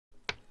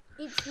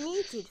It's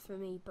muted for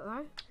me,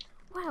 bro.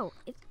 Well,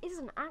 it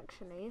isn't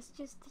actually. It's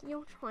just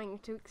you're trying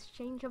to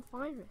exchange a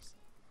virus.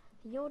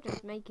 You're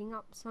just making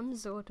up some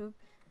sort of...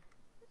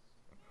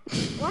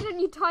 Why don't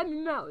you time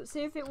him out?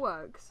 See if it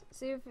works.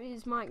 See if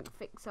his mic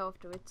fixes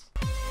afterwards.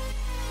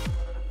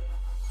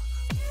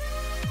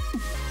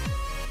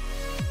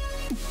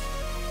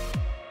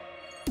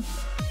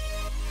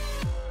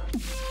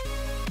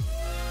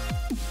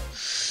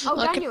 Oh,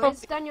 Daniel,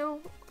 it's Daniel.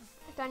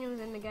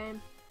 Daniel's in the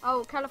game.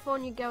 Oh,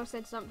 California girl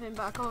said something,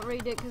 but I can't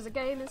read it because the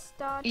game is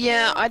starting.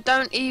 Yeah, I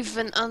don't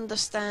even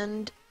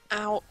understand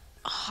our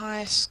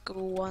high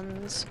school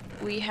ones.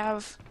 We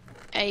have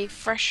a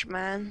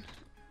freshman,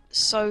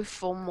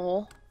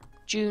 sophomore,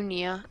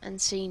 junior, and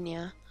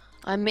senior.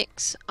 I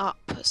mix up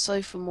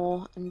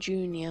sophomore and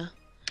junior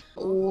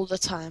all the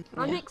time.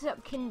 I mix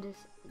up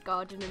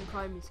kindergarten and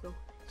primary school.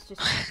 It's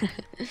just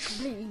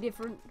completely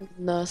different.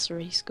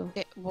 Nursery school.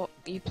 What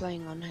are you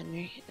playing on,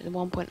 Henry? The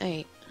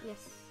 1.8?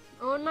 Yes.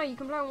 Oh no, you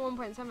can play on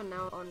 1.7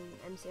 now on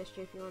MCSG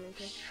if you wanted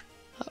to.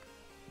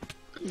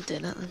 You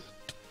did that then.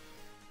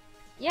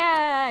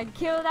 Yeah,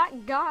 kill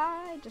that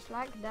guy just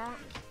like that.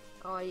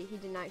 Oh, he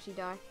didn't actually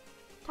die.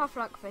 Tough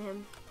luck for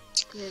him.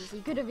 Because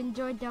he could have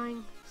enjoyed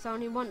dying. It's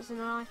only once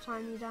in a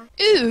lifetime you die.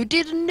 Ooh,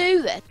 didn't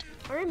know that.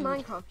 Or in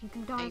Minecraft, you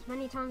can die as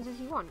many times as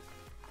you want.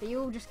 But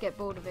you'll just get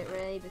bored of it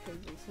really because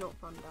it's not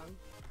fun dying.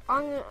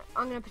 I'm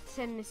gonna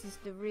pretend this is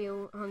the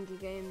real Hunger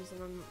Games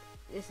and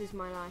this is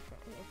my life right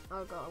here.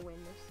 I've got to win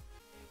this.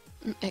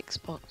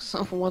 Xbox.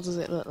 What does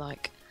it look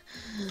like?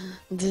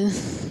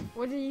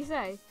 What did you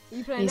say?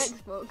 You playing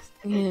Xbox?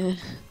 Yeah.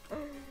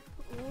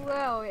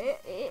 Well,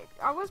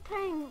 I was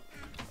playing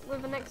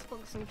with an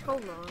Xbox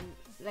controller on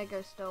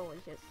Lego Star Wars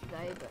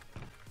yesterday,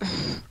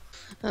 but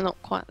they're not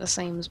quite the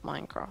same as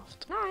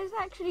Minecraft. no, it's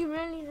actually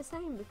really the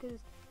same because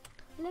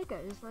Lego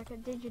is like a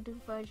digital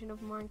version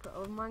of Minecraft,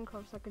 or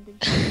Minecraft's like a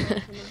digital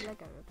version of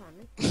Lego,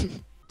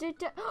 apparently.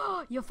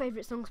 Oh, your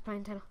favourite song's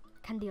playing, Taylor.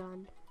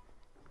 Candyland.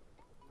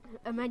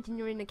 Imagine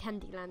you're in a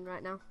Candyland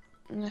right now.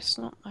 That's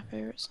not my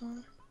favourite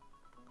song.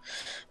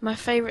 My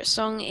favourite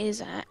song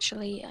is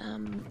actually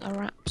a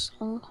rap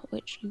song,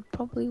 which you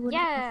probably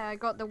wouldn't. Yeah, I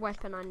got the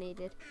weapon I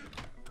needed.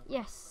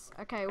 Yes.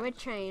 Okay, we're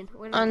chained.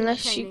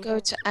 Unless you go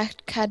to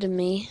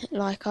academy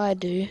like I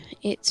do,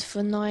 it's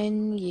for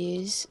 9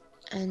 years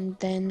and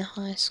then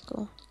high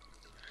school.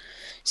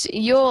 So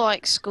your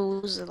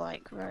schools are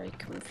very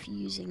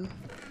confusing.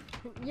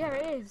 Yeah,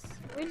 it is.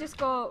 We just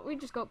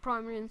got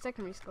primary and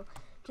secondary school.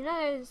 Do you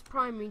know there's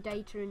primary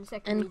data and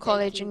secondary And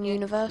college data and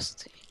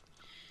university.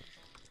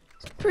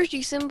 It's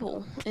pretty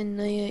simple in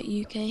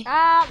the UK.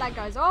 Ah, that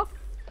guy's off.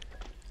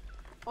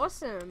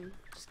 Awesome.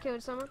 Just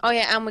killed someone. Oh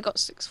yeah, and we got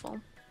sixth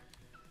form.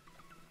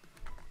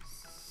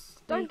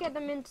 Don't get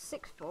them into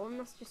sixth form.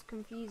 That's just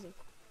confusing.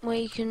 Where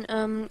you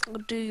can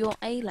do your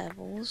A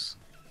levels.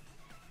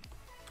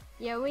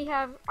 Yeah, we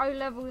have O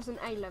levels and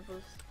A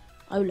levels.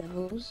 O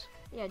levels.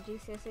 Yeah,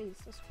 GCSEs.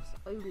 That's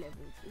what O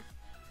levels is.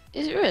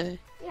 Is it really?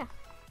 Yeah.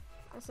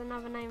 That's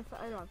another name for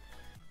O-Level.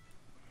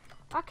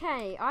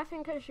 Okay, I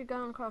think I should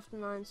go and craft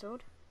an iron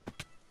sword.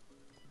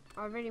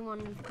 I really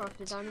wanted to craft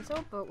a diamond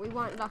sword, but we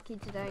weren't lucky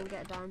today and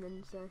get a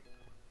diamond, so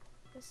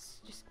let's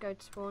just go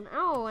to spawn.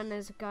 Oh, and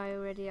there's a guy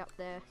already up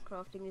there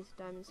crafting his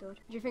diamond sword.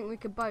 Do you think we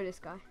could bow this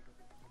guy?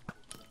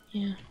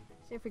 Yeah.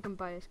 See if we can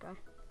bow this guy.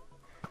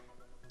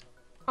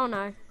 Oh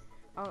no.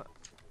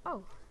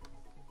 Oh.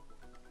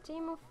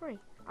 Team of 3.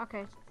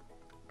 Okay.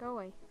 Go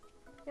away.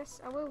 Yes,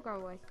 I will go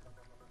away.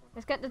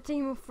 Let's get the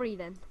team of 3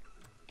 then.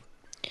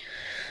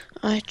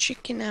 I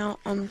chicken out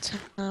on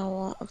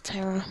Tower of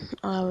Terror.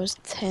 I was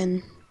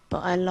 10, but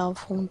I love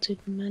Haunted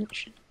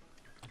Mansion.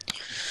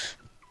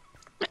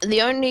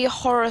 The only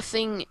horror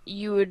thing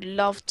you would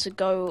love to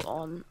go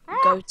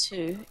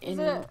to in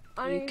the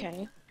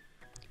UK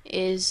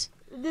is...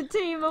 The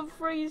team of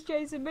 3 is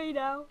chasing me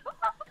now.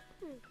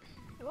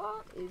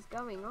 What is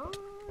going on?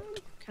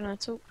 Can I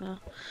talk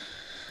now?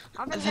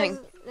 I think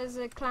there's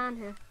a clan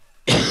here.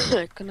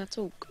 Can I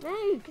talk?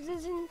 No, because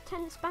there's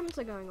intense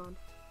banter going on.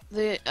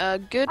 The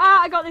good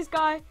I got this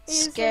guy.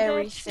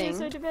 scary thing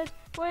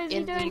What is in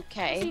he doing?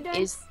 the UK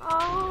is...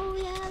 Oh,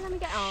 yeah, let me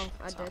get... Oh,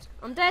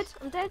 I'm dead.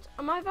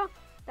 I'm over.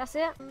 That's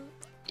it.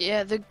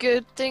 Yeah, the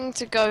good thing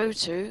to go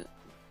to,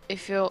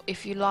 if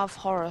you love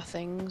horror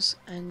things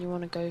and you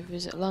want to go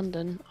visit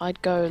London, I'd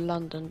go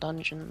London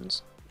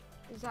Dungeons.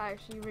 Is that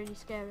actually really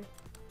scary?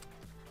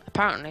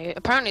 Apparently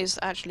it's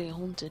actually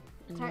haunted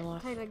in real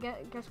life. Taylor,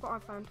 guess what I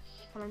found?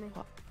 Follow me.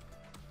 What?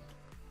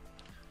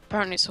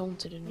 Apparently it's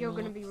haunted in You're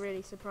real life. going to be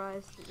really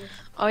surprised at this.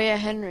 Oh yeah,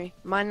 Henry,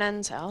 my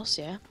nan's house,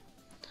 yeah.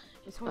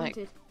 It's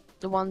haunted.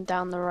 The one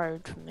down the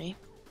road from me,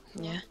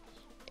 yeah.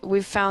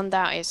 We've found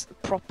out it's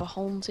proper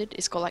haunted.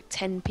 It's got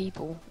 10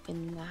 people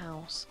in the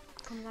house.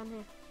 Come down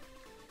here.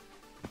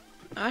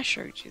 I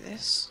showed you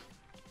this.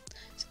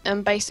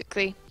 And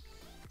basically,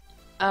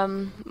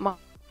 my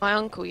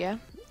uncle, yeah,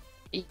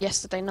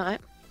 yesterday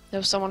night, there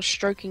was someone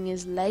stroking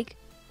his leg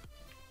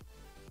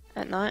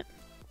at night.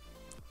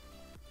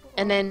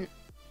 And then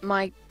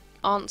my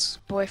aunt's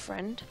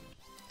boyfriend.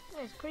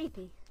 Oh, it's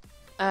creepy.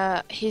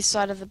 his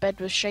side of the bed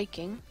was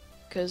shaking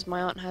because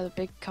my aunt had a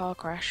big car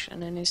crash,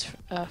 and then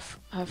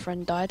her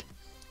friend died,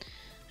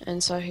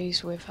 and so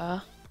he's with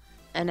her.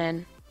 And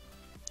then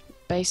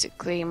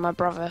basically my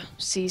brother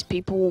sees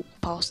people walk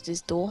past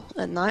his door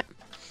at night.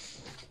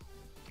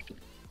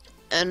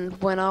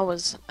 And when I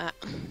was at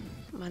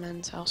my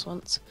nan's house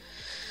once,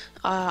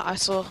 I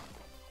saw,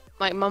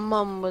 like, I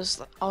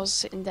was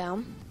sitting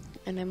down,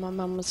 and then my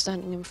mum was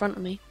standing in front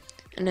of me,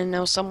 and then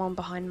there was someone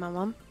behind my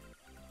mum.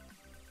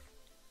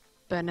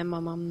 But then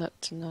my mum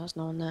looked and there was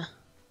no one there.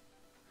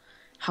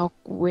 How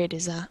weird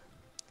is that?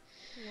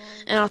 Yeah.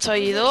 And I'll tell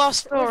you the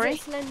last story. Was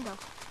it Slender?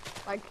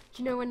 Like,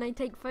 do you know when they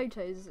take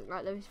photos,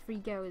 like those 3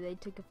 girls, they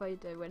took a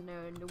photo when they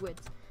were in the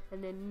woods,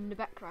 and then in the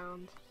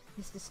background,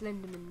 Mr.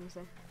 Slenderman was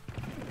there.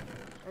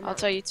 And I'll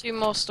tell you 2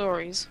 more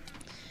stories.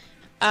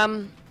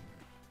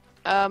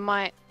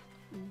 My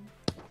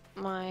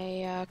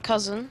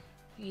cousin,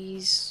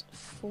 he's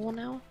 4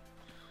 now.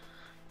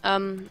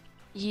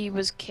 He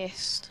was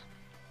kissed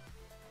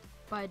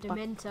by a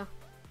dementor.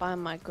 By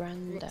my And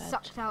granddad. it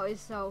sucked out his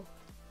soul.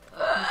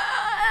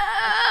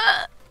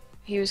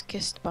 He was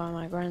kissed by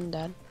my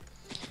granddad,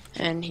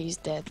 and he's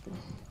dead.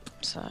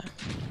 So.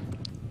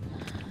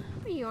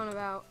 What are you on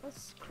about?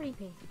 That's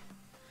creepy.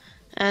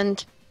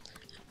 And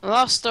the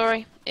last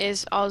story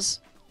is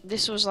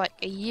this was like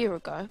a year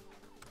ago,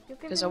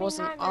 because I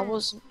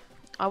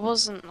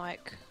wasn't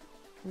like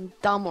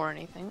dumb or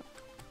anything.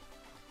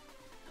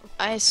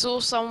 I saw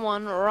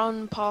someone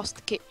run past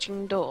the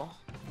kitchen door.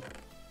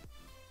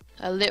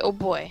 A little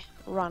boy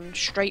run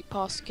straight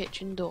past the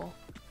kitchen door.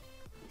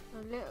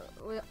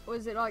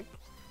 Was it like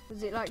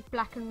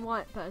black and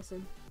white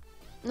person?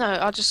 No,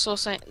 I just saw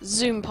something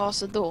zoom past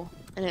the door,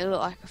 and it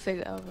looked like a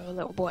figure of a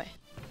little boy.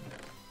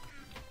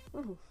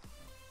 Ooh.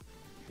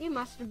 You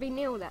must have been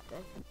ill that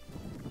day.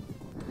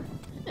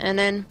 And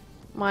then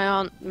my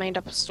aunt made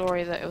up a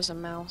story that it was a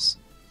mouse.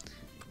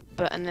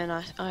 And then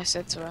I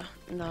said to her,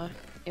 no,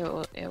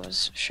 it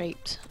was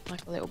shaped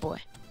like a little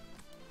boy.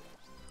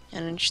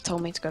 And then she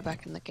told me to go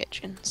back in the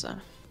kitchen, so.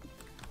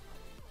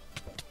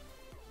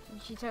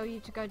 Did she tell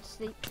you to go to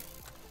sleep?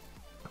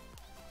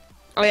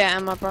 Oh yeah,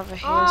 and my brother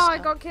hears... Oh, I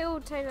got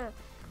killed, Taylor.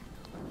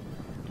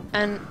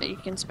 And you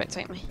can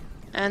spectate me.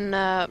 And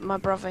my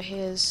brother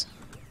hears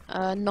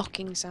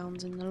knocking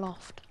sounds in the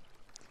loft,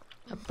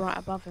 right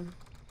above him.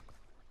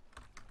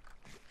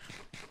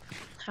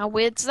 How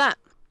weird's that?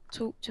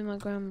 Talked to my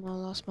grandma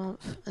last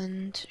month,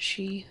 and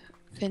she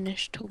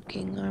finished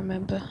talking. I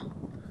remember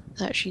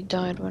that she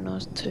died when I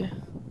was 2.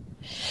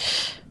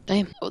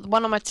 Damn.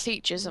 One of my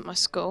teachers at my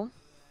school,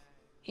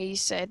 he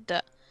said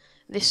that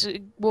this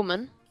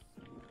woman,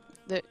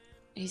 that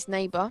his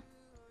neighbour,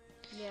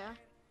 yeah,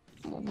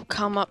 will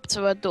come up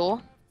to her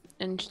door,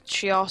 and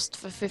she asked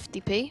for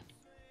 50p,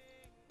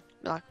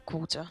 like a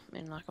quarter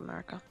in like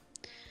America.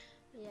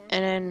 yeah.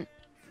 And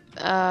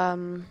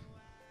then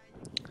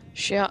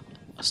she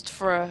asked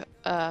for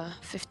a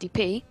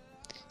 50p,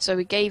 so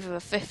we gave her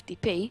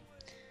 50p,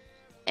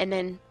 and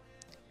then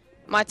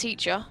my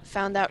teacher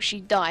found out she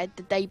died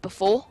the day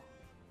before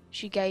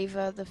she gave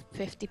her the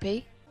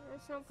 50p.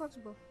 That's not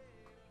possible.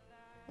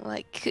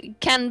 Like, it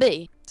can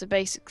be. So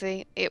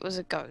basically, it was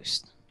a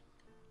ghost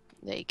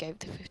that he gave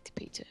the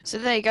 50p to. So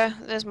there you go.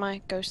 There's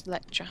my ghost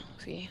lecture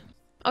for you.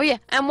 Oh yeah,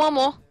 and one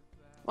more.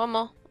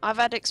 I've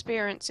had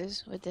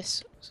experiences with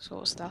this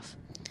sort of stuff.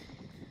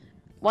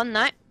 One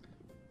night,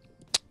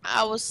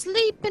 I was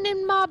sleeping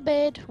in my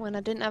bed when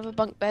I didn't have a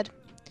bunk bed,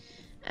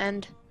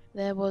 and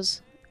there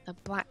was a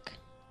black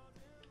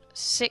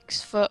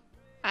 6'8"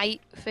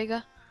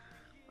 figure,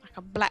 like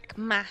a black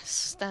mass,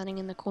 standing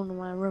in the corner of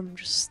my room,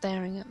 just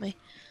staring at me.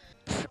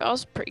 I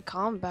was pretty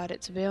calm about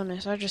it, to be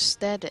honest. I just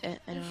stared at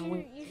it, and I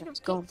winked, and it was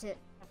gone. It.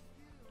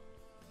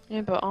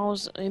 Yeah, but I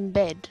was in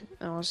bed,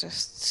 and I was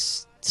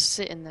just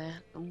sitting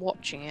there and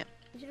watching it.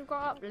 You should have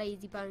got up,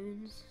 lazy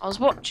bones. I was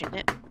watching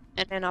it,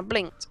 and then I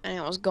blinked, and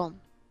it was gone.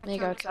 There you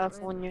go, Sounds like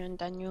California and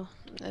Daniel.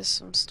 There's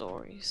some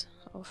stories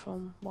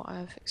from what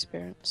I've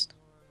experienced.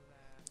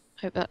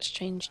 Hope that's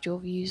changed your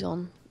views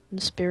on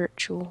the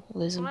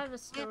spiritualism. I have a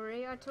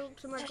story. I talked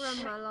to my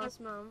grandma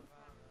last month.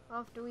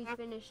 After we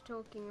finished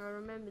talking, I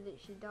remembered that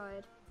she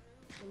died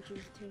when she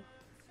was 2.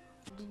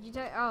 Did you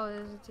take? Oh,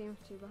 there's a team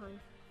of 2 behind.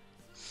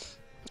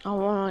 I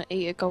want to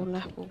eat a golden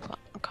apple, but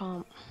I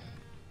can't.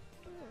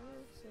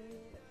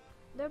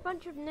 They're a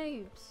bunch of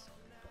noobs.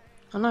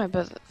 I know,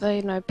 but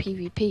they know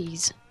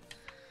PvPs.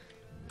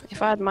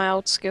 If I had my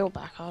old skill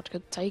back, I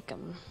could take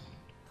them.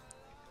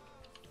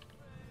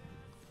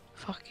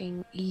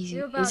 Fucking easy.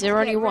 Is there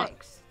only one?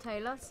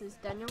 Taylor, says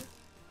Daniel.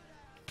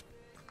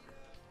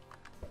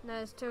 No,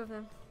 there's 2 of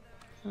them.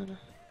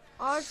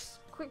 I'll just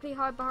quickly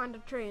hide behind a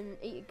tree and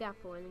eat a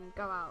gapple and then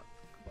go out.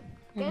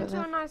 Get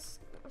into a nice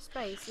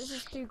space. This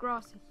is too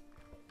grassy.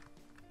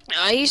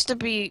 I used to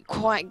be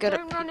quite good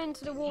Don't run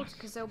into the water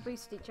because they'll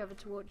boost each other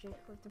towards you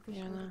with the fish.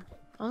 Yeah, no.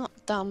 I'm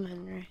not dumb,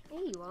 Henry. Yeah,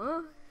 you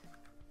are.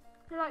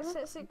 You're like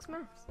set 6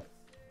 maths.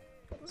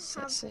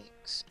 Set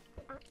 6.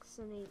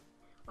 Axony.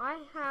 I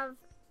have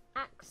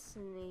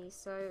axony,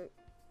 so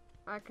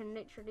I can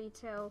literally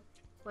tell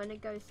when a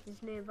ghost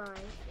is nearby,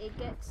 it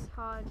gets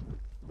hard.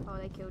 Oh,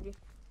 they killed you.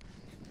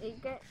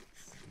 It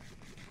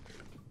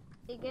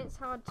gets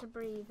hard to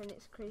breathe and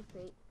it's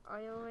creepy.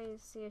 I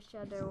always see a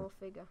shadow or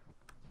figure.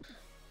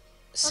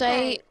 Say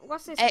Okay,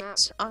 what's this map?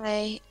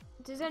 XI.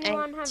 Does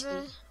anyone have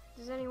a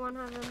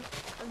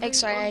route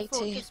XI80. on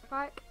Fortress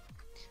Pack?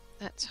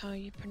 That's how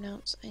you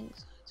pronounce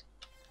anxiety.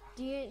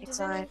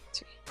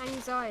 Anxiety.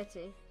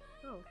 Anxiety.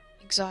 Oh.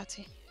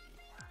 Anxiety.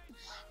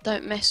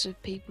 Don't mess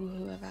with people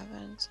who have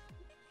anxiety.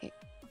 It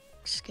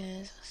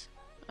scares us.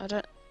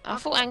 I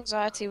thought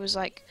anxiety was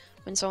like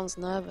when someone's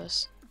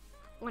nervous.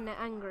 When they're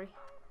angry.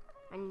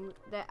 And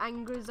their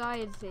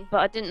anxiety. But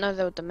I didn't know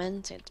they were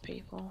demented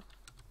people.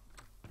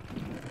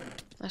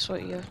 That's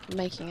what you're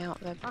making out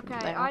there. Okay,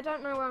 I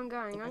don't know where I'm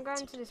going. I'm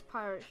going to this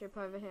pirate ship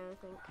over here, I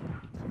think.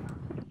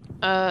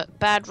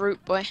 Bad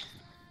route, boy.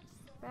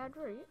 Bad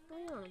route? What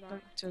are you on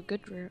about? To a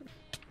good route.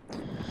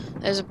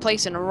 There's a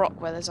place in a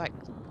rock where there's like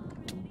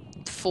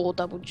 4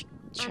 double chests.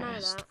 I know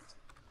that.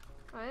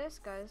 Oh, this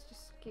guy's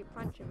just keep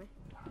punching me.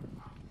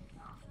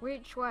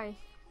 Which way?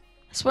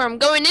 That's where I'm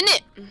going,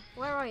 innit?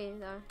 Where are you,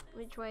 though?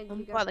 Which way did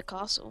you go? By the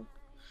castle.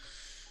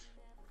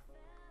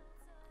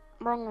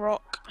 Wrong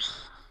rock.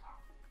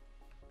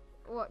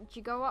 What, did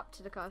you go up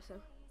to the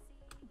castle?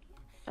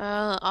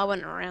 I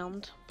went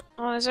around.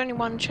 Oh, there's only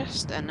 1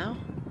 chest there now.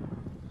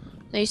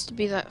 There used to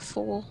be like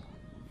 4.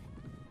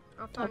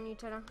 I'll find you,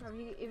 Taylor. Have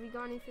you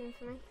got anything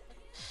for me?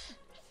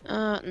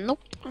 Nope.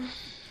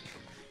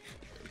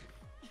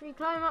 Should we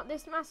climb up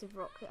this massive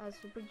rock that has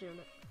the bridge on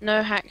it?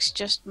 No hacks,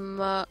 just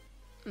mud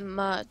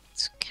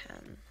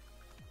can.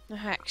 No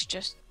hacks,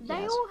 just.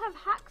 They yes. all have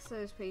hacks,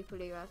 those people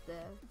who have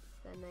their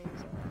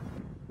names.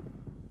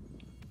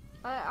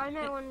 I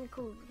know one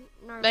called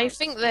No They Hacks.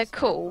 think they're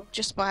cool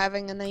just by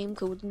having a name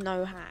called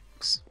No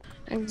Hacks.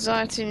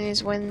 Anxiety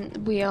is when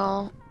we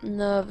are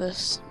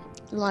nervous,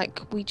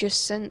 like we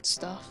just sense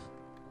stuff.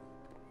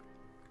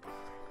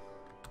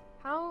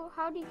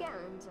 How do you get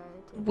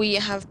anxiety? We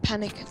have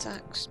panic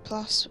attacks,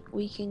 plus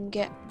we can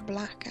get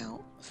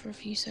blackout for a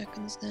few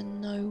seconds, then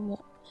know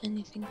what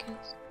anything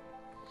is.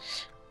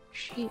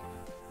 Shit.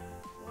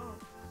 Whoa.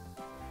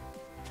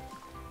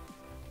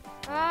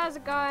 There's a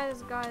guy.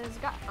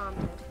 Oh, I'm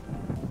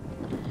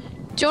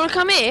dead. Do you want to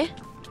come here?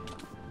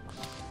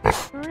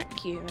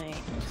 Frick you, mate.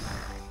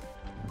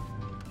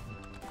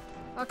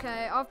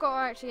 Okay, I've got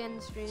to actually end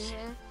the stream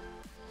here.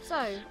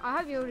 So, I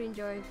hope you all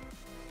enjoyed.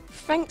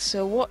 Thanks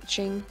for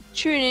watching.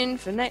 Tune in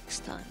for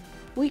next time.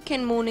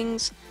 Weekend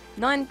mornings,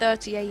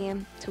 9:30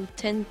 AM till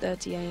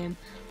 10:30 AM,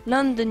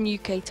 London,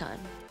 UK time.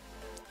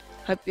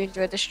 Hope you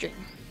enjoyed the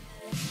stream.